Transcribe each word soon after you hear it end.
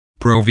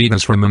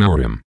Providas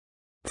Romanorum.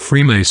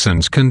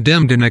 Freemasons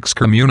condemned and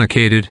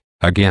excommunicated,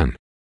 again.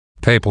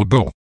 Papal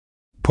Bull.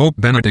 Pope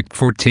Benedict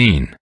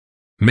XIV.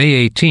 May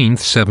 18,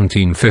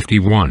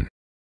 1751.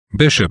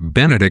 Bishop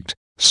Benedict,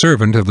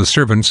 servant of the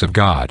servants of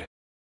God.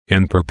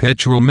 In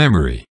perpetual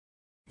memory.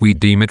 We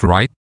deem it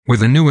right,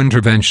 with a new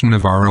intervention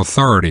of our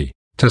authority,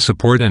 to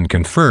support and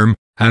confirm,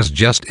 as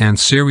just and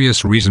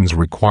serious reasons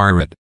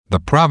require it, the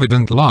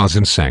provident laws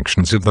and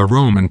sanctions of the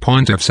Roman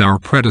Pontiffs our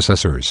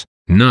predecessors,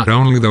 not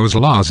only those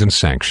laws and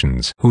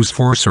sanctions whose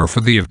force or for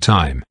the of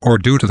time or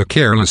due to the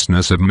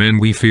carelessness of men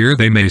we fear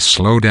they may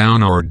slow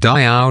down or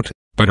die out,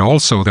 but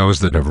also those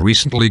that have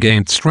recently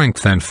gained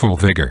strength and full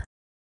vigor.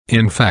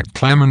 In fact,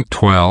 Clement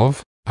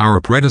XII,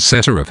 our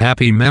predecessor of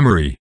happy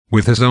memory,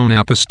 with his own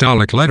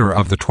apostolic letter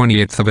of the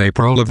 28th of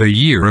April of the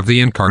year of the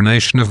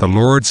Incarnation of the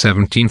Lord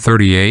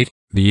 1738,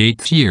 the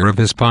 8th year of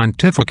his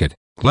pontificate,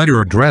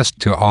 letter addressed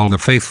to all the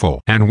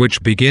faithful and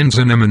which begins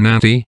in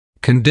eminenti,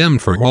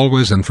 condemned for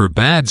always and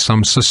forbade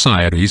some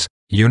societies,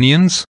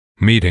 unions,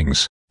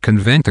 meetings,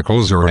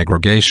 conventicles or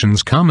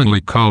aggregations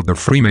commonly called the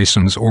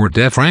Freemasons or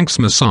des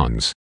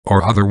Francs-Maçons,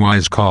 or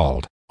otherwise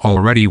called,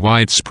 already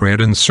widespread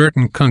in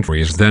certain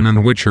countries then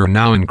and which are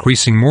now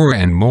increasing more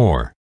and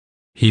more.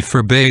 He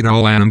forbade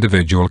all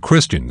individual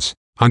Christians,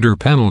 under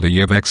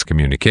penalty of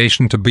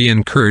excommunication to be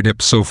incurred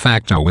ipso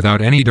facto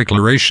without any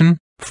declaration,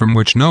 from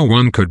which no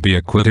one could be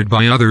acquitted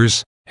by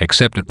others,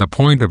 except at the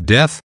point of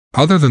death,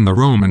 other than the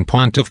Roman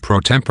Pontiff pro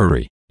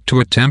tempore, to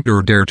attempt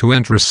or dare to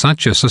enter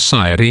such a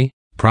society,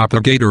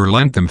 propagate or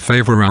lend them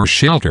favor or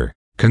shelter,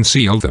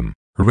 conceal them,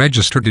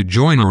 register to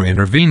join or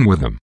intervene with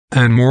them,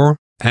 and more,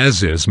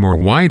 as is more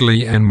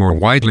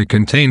widely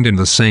contained in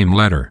the same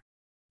letter.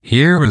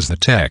 Here is the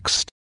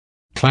text.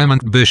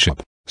 Clement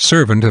Bishop,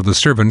 servant of the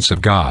servants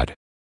of God.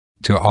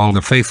 To all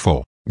the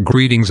faithful,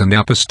 greetings and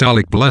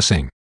apostolic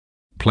blessing.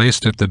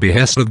 Placed at the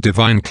behest of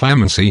divine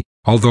clemency,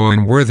 although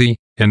unworthy,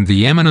 in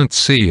the eminent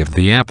see of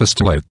the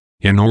apostolate,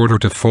 in order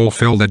to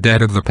fulfill the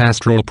debt of the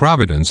pastoral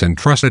providence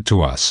entrusted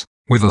to us,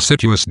 with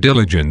assiduous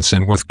diligence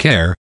and with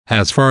care,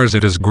 as far as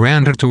it is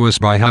granted to us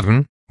by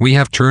heaven, we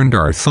have turned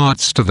our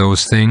thoughts to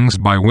those things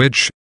by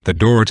which, the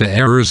door to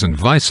errors and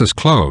vices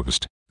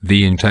closed,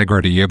 the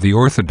integrity of the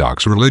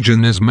orthodox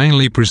religion is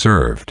mainly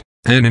preserved,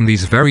 and in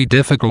these very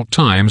difficult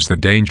times the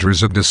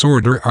dangers of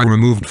disorder are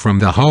removed from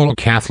the whole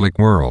Catholic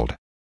world.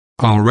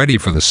 Already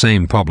for the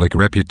same public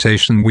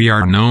reputation we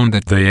are known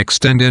that they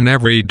extend in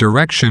every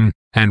direction,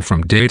 and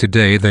from day to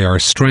day they are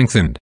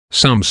strengthened.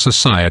 Some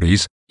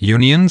societies,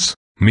 unions,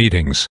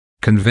 meetings,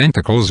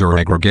 conventicles or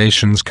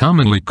aggregations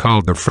commonly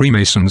called the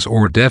Freemasons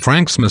or des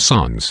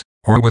Francs-Maçons,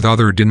 or with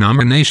other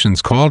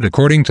denominations called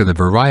according to the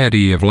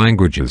variety of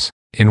languages,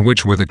 in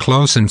which with a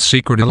close and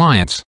secret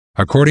alliance,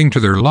 according to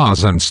their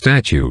laws and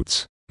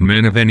statutes,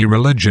 men of any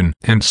religion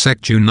and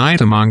sect unite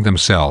among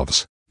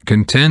themselves,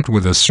 content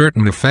with a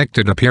certain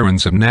affected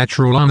appearance of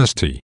natural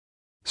honesty.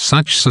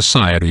 Such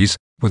societies,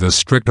 with a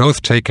strict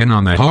oath taken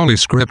on the Holy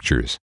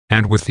Scriptures,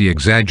 and with the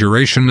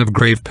exaggeration of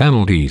grave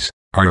penalties,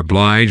 are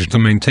obliged to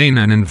maintain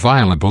an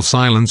inviolable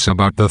silence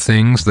about the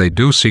things they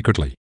do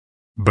secretly.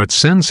 But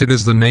since it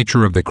is the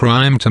nature of the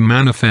crime to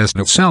manifest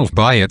itself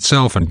by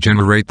itself and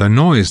generate the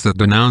noise that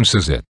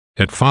denounces it,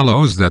 it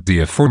follows that the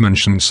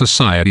aforementioned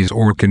societies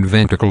or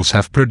conventicles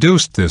have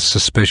produced this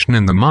suspicion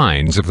in the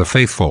minds of the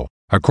faithful,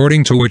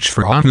 according to which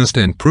for honest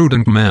and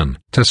prudent men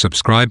to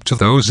subscribe to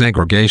those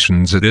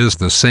aggregations it is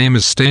the same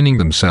as staining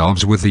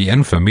themselves with the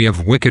infamy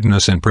of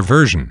wickedness and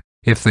perversion.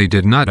 If they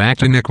did not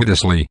act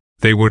iniquitously,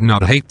 they would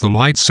not hate the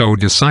light so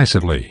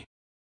decisively.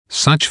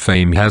 Such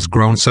fame has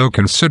grown so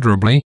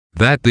considerably,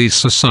 that these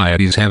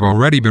societies have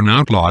already been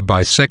outlawed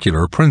by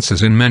secular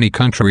princes in many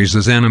countries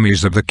as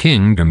enemies of the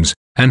kingdoms,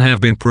 and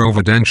have been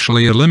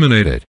providentially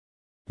eliminated.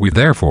 We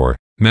therefore,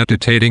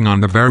 meditating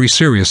on the very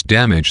serious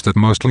damage that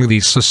mostly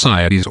these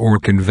societies or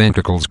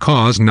conventicles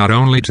cause not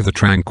only to the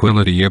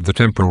tranquility of the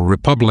temporal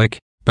republic,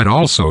 but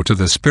also to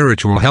the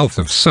spiritual health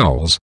of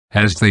souls,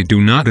 as they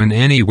do not in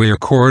any way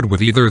accord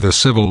with either the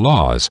civil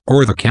laws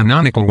or the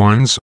canonical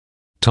ones,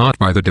 taught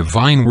by the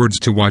divine words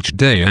to watch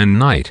day and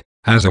night,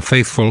 as a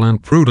faithful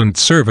and prudent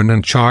servant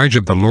in charge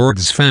of the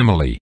Lord's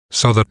family,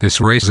 so that this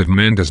race of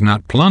men does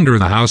not plunder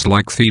the house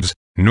like thieves,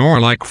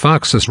 nor like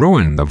foxes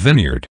ruin the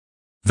vineyard.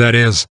 That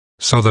is,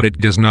 so that it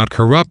does not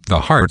corrupt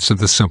the hearts of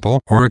the simple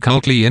or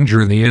occultly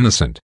injure the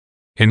innocent.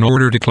 In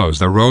order to close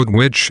the road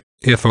which,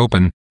 if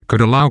open,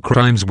 could allow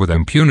crimes with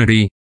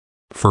impunity,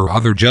 for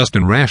other just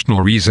and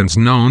rational reasons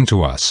known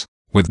to us,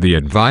 with the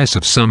advice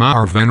of some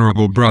our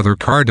venerable brother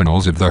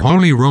cardinals of the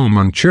Holy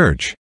Roman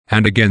Church,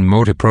 and again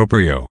motu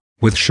proprio,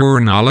 with sure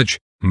knowledge,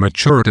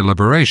 mature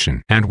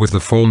deliberation, and with the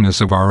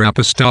fullness of our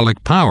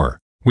apostolic power,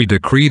 we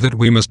decree that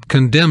we must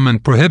condemn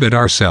and prohibit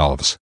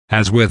ourselves,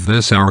 as with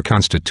this our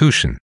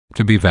Constitution,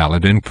 to be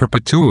valid in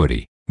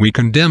perpetuity, we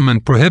condemn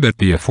and prohibit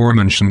the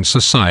aforementioned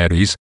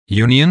societies,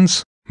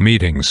 unions,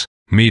 meetings,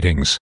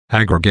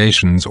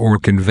 aggregations or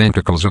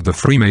conventicles of the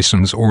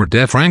Freemasons or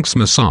des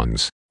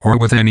Francs-Maçons, or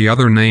with any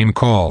other name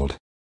called.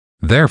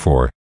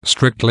 Therefore,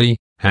 strictly,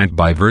 and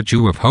by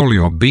virtue of holy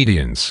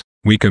obedience,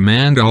 we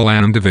command all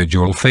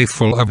individual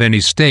faithful of any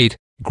state,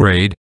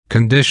 grade,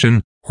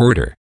 condition,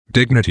 order,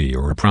 dignity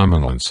or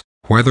prominence,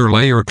 whether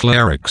lay or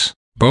clerics,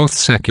 both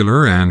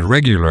secular and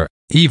regular,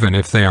 even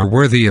if they are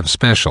worthy of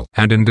special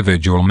and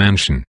individual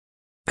mention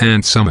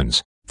and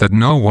summons, that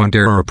no one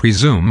dare or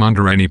presume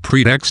under any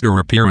pretext or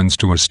appearance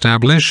to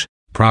establish,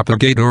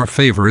 propagate or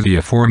favor the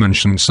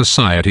aforementioned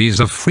societies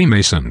of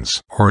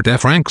Freemasons or de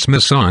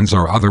Francs-Maçons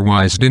or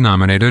otherwise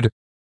denominated,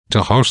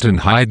 to host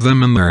and hide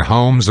them in their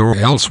homes or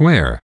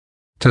elsewhere,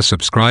 to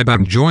subscribe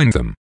and join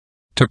them,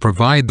 to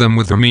provide them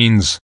with the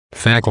means,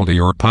 faculty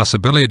or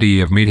possibility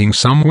of meeting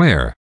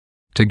somewhere,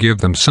 to give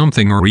them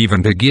something or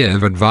even to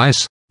give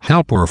advice,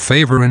 help or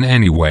favor in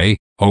any way,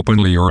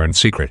 openly or in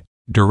secret,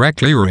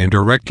 directly or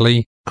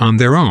indirectly, on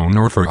their own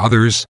or for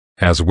others,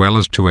 as well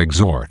as to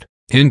exhort,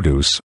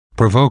 induce,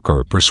 provoke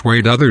or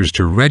persuade others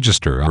to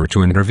register or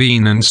to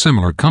intervene in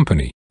similar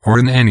company, or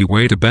in any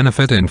way to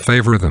benefit and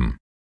favor them.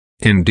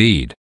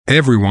 Indeed,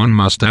 everyone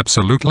must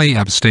absolutely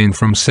abstain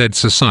from said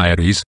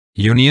societies,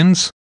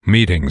 unions,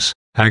 meetings,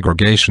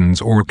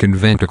 aggregations or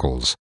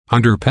conventicles,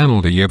 under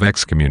penalty of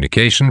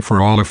excommunication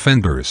for all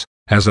offenders,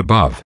 as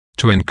above,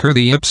 to incur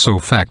the ipso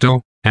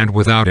facto, and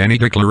without any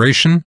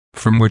declaration,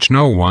 from which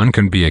no one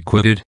can be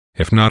acquitted,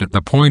 if not at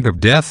the point of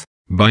death,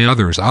 by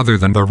others other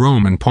than the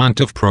Roman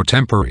Pontiff pro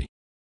tempore.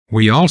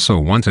 We also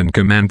want and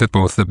command that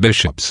both the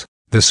bishops,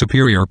 the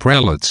superior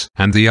prelates,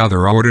 and the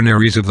other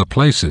ordinaries of the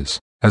places,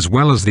 as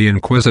well as the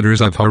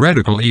inquisitors of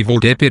heretical evil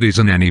deputies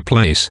in any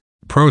place,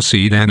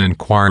 proceed and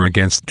inquire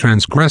against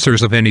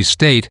transgressors of any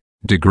state,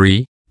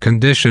 degree,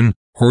 condition,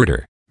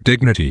 order,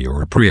 dignity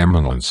or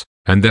preeminence,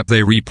 and that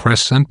they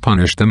repress and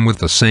punish them with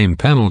the same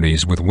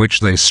penalties with which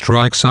they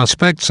strike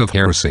suspects of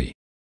heresy.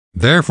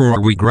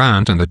 Therefore we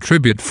grant and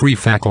attribute free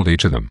faculty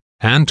to them,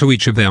 and to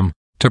each of them,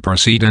 to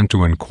proceed and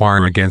to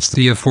inquire against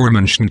the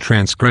aforementioned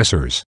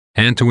transgressors,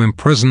 and to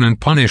imprison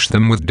and punish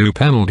them with due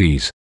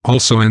penalties,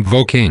 also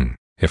invoking,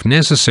 if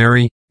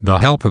necessary, the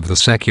help of the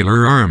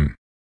secular arm.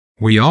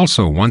 We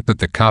also want that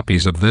the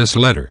copies of this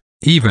letter,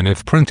 even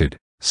if printed,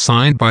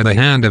 signed by the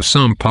hand of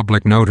some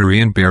public notary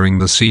and bearing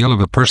the seal of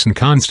a person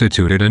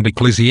constituted in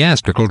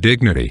ecclesiastical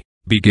dignity,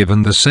 be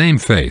given the same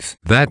faith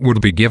that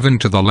would be given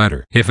to the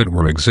letter if it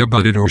were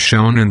exhibited or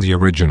shown in the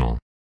original.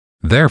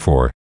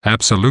 Therefore,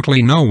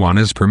 absolutely no one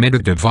is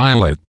permitted to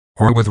violate,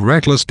 or with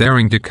reckless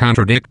daring to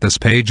contradict this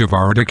page of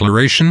our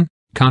declaration,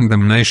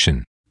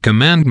 condemnation,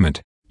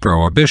 commandment,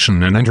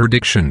 prohibition and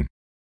interdiction.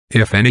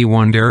 If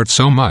anyone dared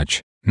so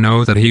much,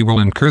 know that he will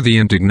incur the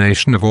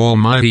indignation of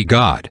Almighty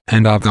God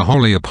and of the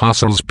holy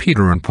apostles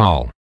Peter and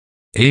Paul.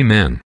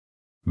 Amen.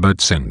 But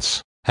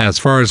since, as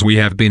far as we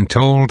have been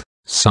told,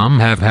 some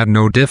have had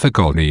no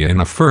difficulty in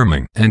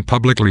affirming and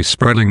publicly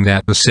spreading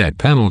that the said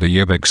penalty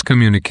of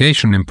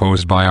excommunication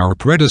imposed by our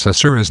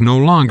predecessor is no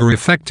longer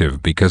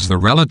effective because the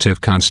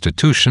relative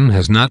constitution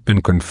has not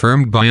been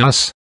confirmed by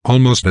us,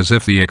 almost as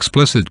if the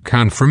explicit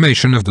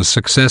confirmation of the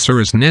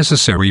successor is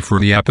necessary for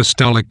the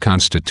apostolic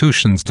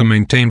constitutions to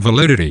maintain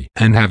validity,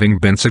 and having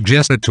been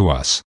suggested to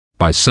us,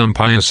 by some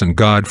pious and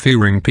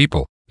God-fearing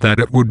people, that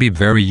it would be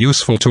very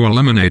useful to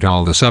eliminate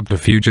all the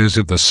subterfuges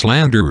of the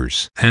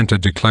slanderers, and to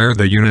declare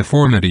the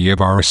uniformity of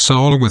our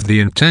soul with the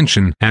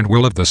intention and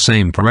will of the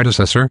same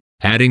predecessor,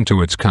 adding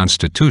to its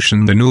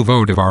constitution the new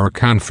vote of our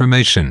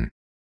confirmation.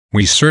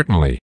 We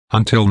certainly,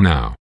 until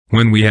now,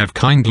 when we have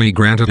kindly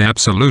granted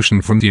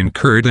absolution from the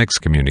incurred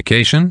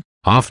excommunication,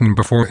 often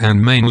before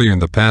and mainly in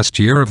the past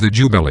year of the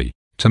Jubilee,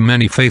 to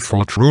many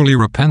faithful truly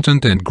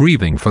repentant and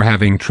grieving for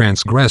having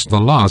transgressed the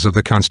laws of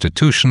the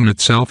Constitution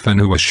itself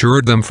and who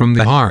assured them from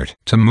the heart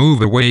to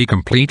move away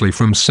completely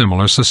from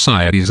similar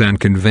societies and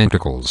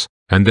conventicles,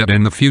 and that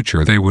in the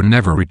future they would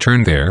never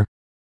return there,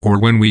 or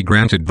when we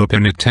granted the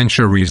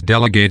penitentiaries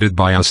delegated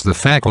by us the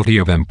faculty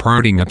of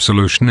imparting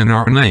absolution in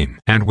our name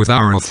and with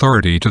our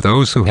authority to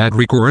those who had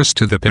recourse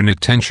to the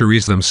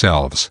penitentiaries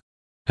themselves.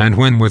 And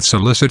when with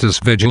solicitous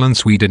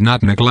vigilance we did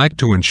not neglect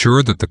to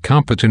ensure that the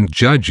competent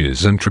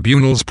judges and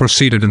tribunals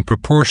proceeded in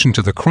proportion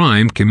to the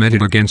crime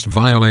committed against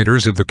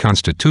violators of the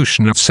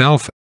Constitution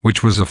itself,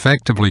 which was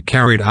effectively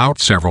carried out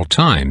several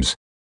times.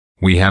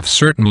 We have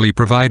certainly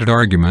provided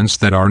arguments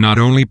that are not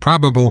only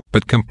probable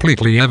but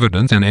completely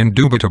evident and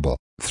indubitable,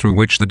 through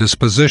which the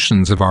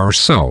dispositions of our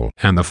soul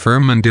and the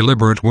firm and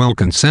deliberate will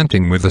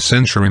consenting with the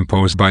censure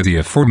imposed by the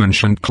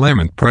aforementioned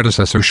clement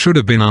predecessor should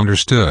have been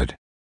understood.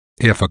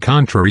 If a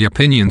contrary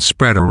opinion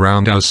spread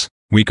around us,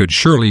 we could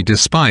surely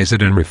despise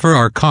it and refer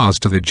our cause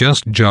to the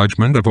just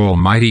judgment of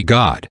Almighty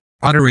God,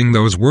 uttering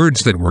those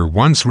words that were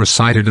once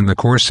recited in the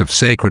course of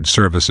sacred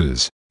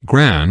services: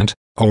 "Grant,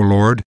 O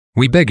Lord,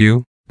 we beg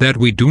you, that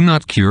we do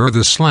not cure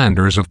the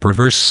slanders of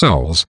perverse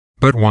souls,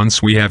 but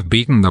once we have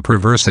beaten the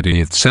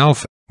perversity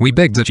itself, we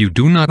beg that you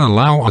do not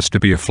allow us to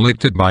be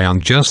afflicted by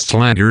unjust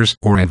slanders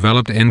or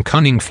enveloped in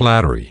cunning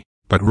flattery,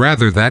 but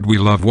rather that we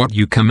love what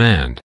you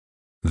command."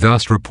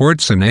 Thus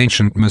reports an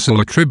ancient missal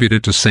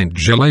attributed to Saint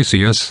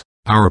Gelasius,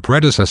 our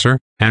predecessor,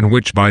 and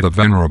which by the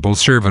venerable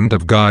servant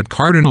of God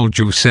Cardinal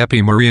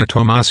Giuseppe Maria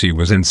Tomasi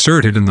was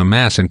inserted in the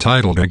Mass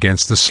entitled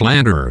 "Against the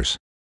Slanderers."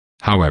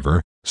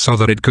 however, so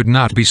that it could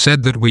not be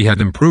said that we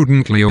had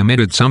imprudently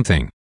omitted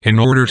something, in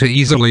order to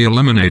easily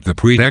eliminate the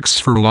pretexts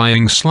for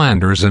lying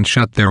slanders and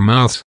shut their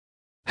mouths.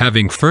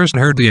 Having first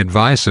heard the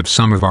advice of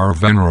some of our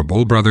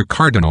venerable brother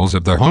cardinals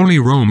of the Holy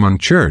Roman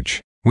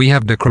Church, we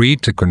have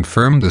decreed to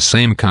confirm the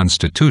same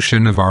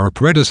constitution of our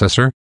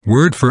predecessor,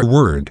 word for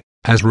word,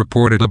 as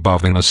reported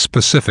above in a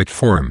specific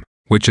form,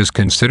 which is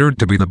considered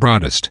to be the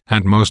broadest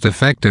and most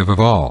effective of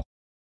all.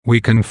 We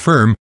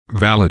confirm,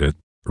 validate,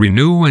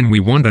 renew, and we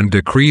want and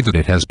decree that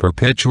it has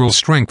perpetual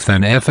strength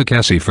and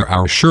efficacy for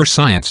our sure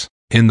science,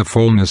 in the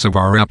fullness of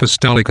our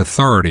apostolic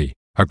authority,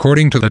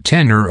 according to the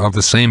tenor of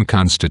the same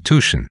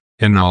constitution,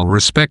 in all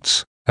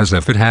respects, as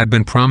if it had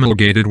been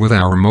promulgated with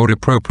our motu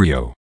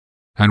proprio,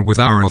 and with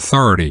our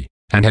authority,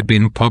 and had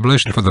been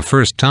published for the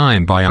first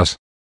time by us.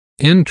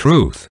 In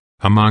truth,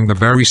 among the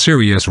very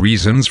serious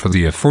reasons for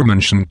the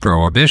aforementioned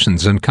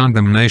prohibitions and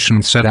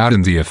condemnations set out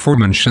in the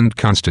aforementioned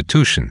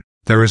Constitution,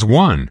 there is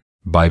one,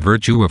 by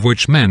virtue of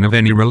which men of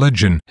any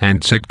religion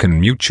and sect can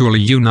mutually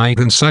unite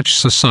in such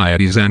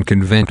societies and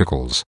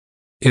conventicles.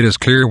 It is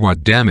clear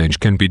what damage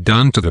can be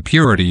done to the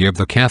purity of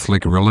the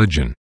Catholic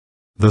religion.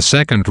 The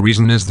second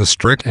reason is the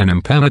strict and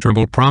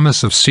impenetrable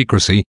promise of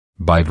secrecy,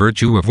 by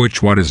virtue of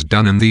which what is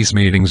done in these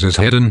meetings is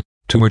hidden,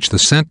 to which the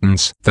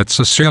sentence that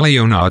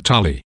Cecilio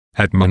Natali,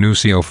 at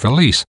Minutio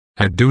Felice,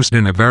 adduced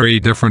in a very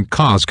different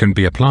cause can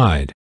be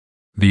applied.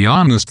 The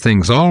honest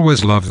things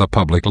always love the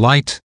public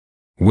light.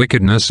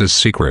 Wickedness is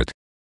secret.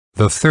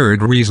 The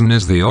third reason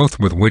is the oath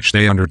with which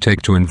they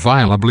undertake to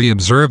inviolably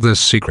observe this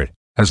secret,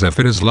 as if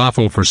it is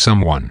lawful for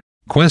someone,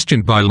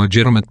 questioned by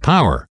legitimate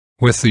power,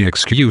 with the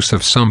excuse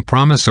of some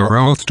promise or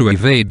oath to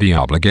evade the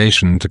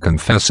obligation to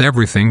confess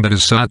everything that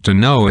is sought to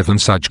know if in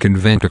such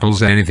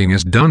conventicles anything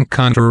is done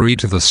contrary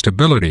to the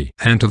stability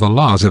and to the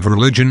laws of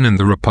religion and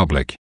the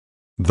Republic.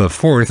 The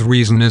fourth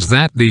reason is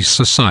that these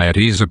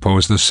societies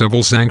oppose the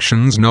civil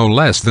sanctions no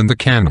less than the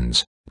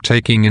canons,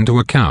 taking into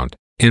account,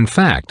 in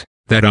fact,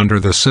 that under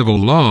the civil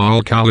law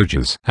all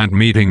colleges and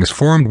meetings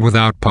formed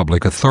without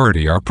public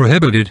authority are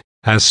prohibited,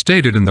 as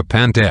stated in the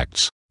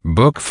Pandects,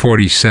 Book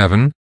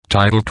 47,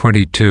 Title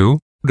 22,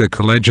 De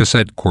Collegiis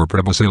et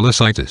Corporibus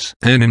Illicitis,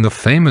 and in the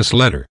famous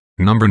letter,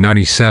 number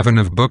 97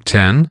 of Book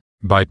 10,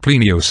 by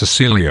Plinio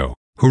Cecilio,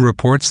 who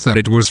reports that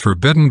it was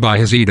forbidden by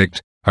his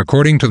edict,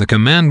 according to the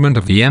commandment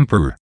of the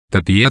emperor,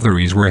 that the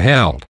etheries were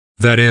held,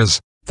 that is,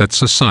 that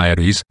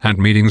societies and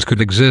meetings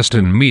could exist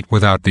and meet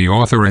without the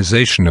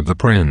authorization of the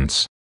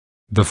prince.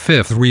 The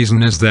fifth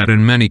reason is that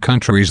in many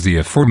countries the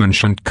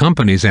aforementioned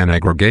companies and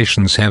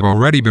aggregations have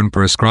already been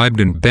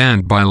prescribed and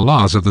banned by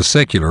laws of the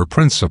secular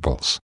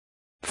principles.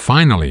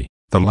 Finally,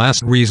 the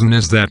last reason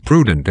is that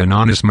prudent and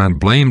honest men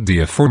blamed the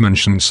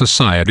aforementioned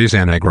societies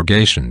and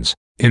aggregations.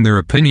 In their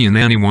opinion,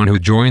 anyone who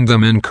joined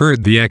them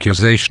incurred the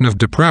accusation of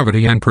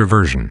depravity and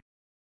perversion.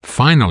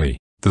 Finally,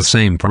 the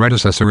same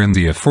predecessor in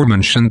the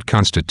aforementioned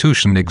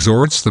Constitution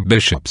exhorts the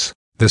bishops,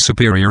 the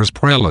superiors,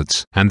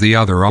 prelates, and the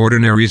other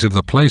ordinaries of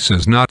the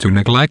places not to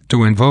neglect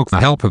to invoke the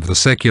help of the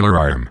secular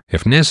arm,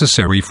 if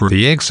necessary, for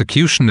the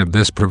execution of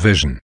this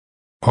provision.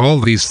 All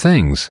these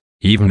things,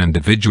 even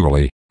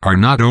individually, are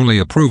not only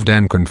approved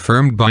and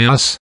confirmed by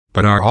us,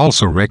 but are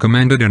also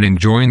recommended and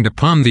enjoined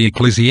upon the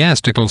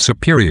ecclesiastical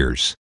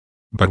superiors.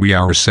 But we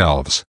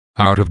ourselves,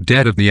 out of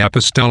debt of the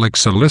apostolic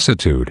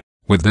solicitude,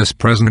 with this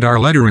present our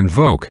letter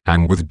invoke,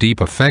 and with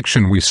deep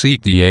affection we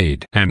seek the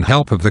aid and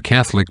help of the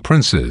Catholic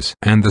princes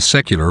and the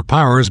secular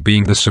powers,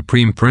 being the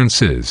supreme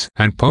princes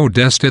and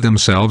podesta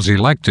themselves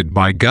elected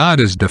by God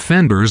as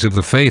defenders of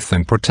the faith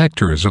and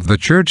protectors of the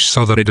Church,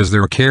 so that it is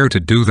their care to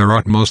do their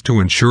utmost to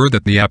ensure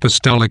that the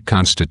apostolic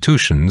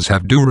constitutions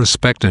have due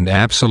respect and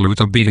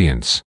absolute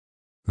obedience.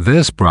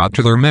 This brought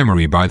to their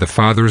memory by the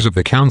Fathers of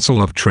the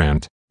Council of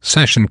Trent,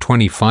 Session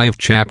 25,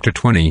 Chapter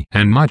 20,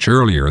 and much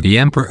earlier the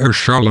Emperor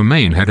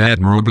Charlemagne had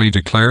admirably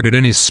declared it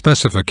in his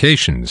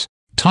Specifications,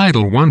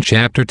 Title 1,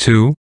 Chapter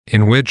 2,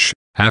 in which,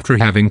 after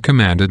having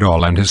commanded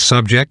all and his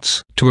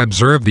subjects to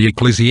observe the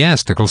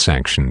ecclesiastical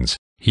sanctions,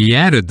 he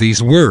added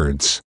these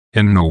words: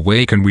 "In no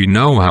way can we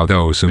know how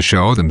those who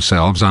show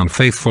themselves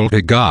unfaithful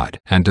to God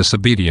and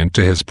disobedient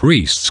to his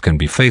priests can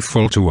be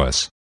faithful to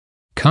us."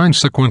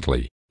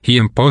 Consequently, he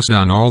imposed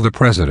on all the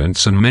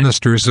presidents and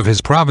ministers of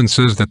his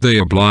provinces that they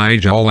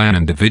oblige all and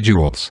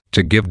individuals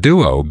to give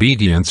due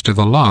obedience to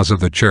the laws of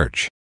the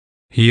Church.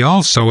 He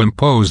also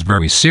imposed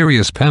very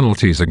serious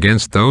penalties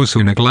against those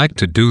who neglect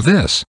to do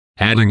this,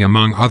 adding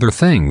among other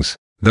things,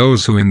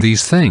 those who in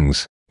these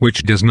things,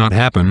 which does not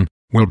happen,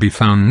 will be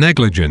found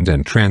negligent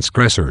and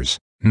transgressors,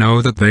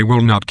 know that they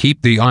will not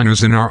keep the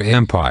honors in our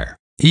empire,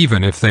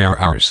 even if they are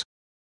ours.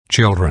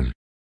 Children.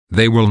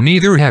 They will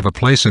neither have a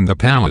place in the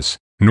palace,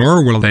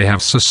 nor will they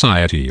have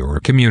society or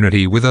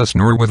community with us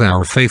nor with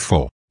our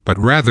faithful, but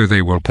rather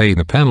they will pay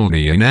the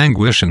penalty in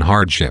anguish and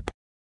hardship.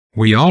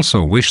 We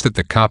also wish that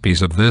the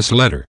copies of this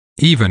letter,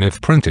 even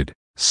if printed,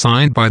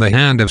 signed by the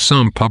hand of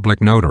some public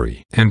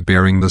notary, and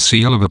bearing the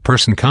seal of a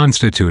person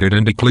constituted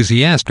in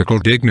ecclesiastical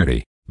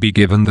dignity, be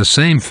given the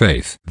same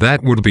faith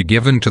that would be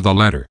given to the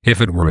letter if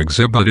it were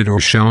exhibited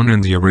or shown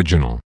in the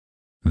original.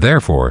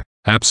 Therefore,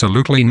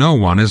 Absolutely no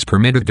one is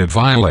permitted to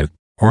violate,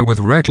 or with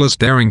reckless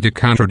daring to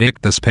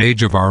contradict this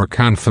page of our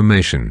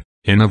confirmation,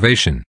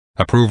 innovation,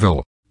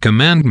 approval,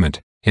 commandment,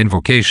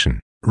 invocation,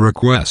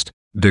 request,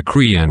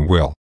 decree and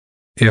will.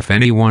 If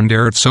anyone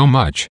dared so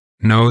much,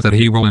 know that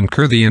he will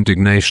incur the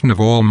indignation of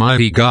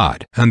Almighty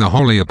God and the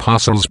holy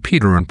apostles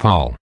Peter and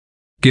Paul.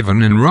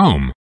 Given in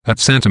Rome, at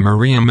Santa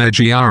Maria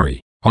Maggiore,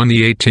 on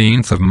the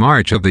 18th of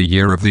March of the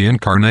year of the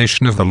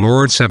Incarnation of the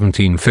Lord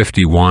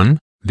 1751,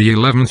 the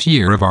 11th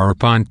year of our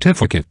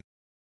pontificate.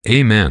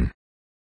 Amen.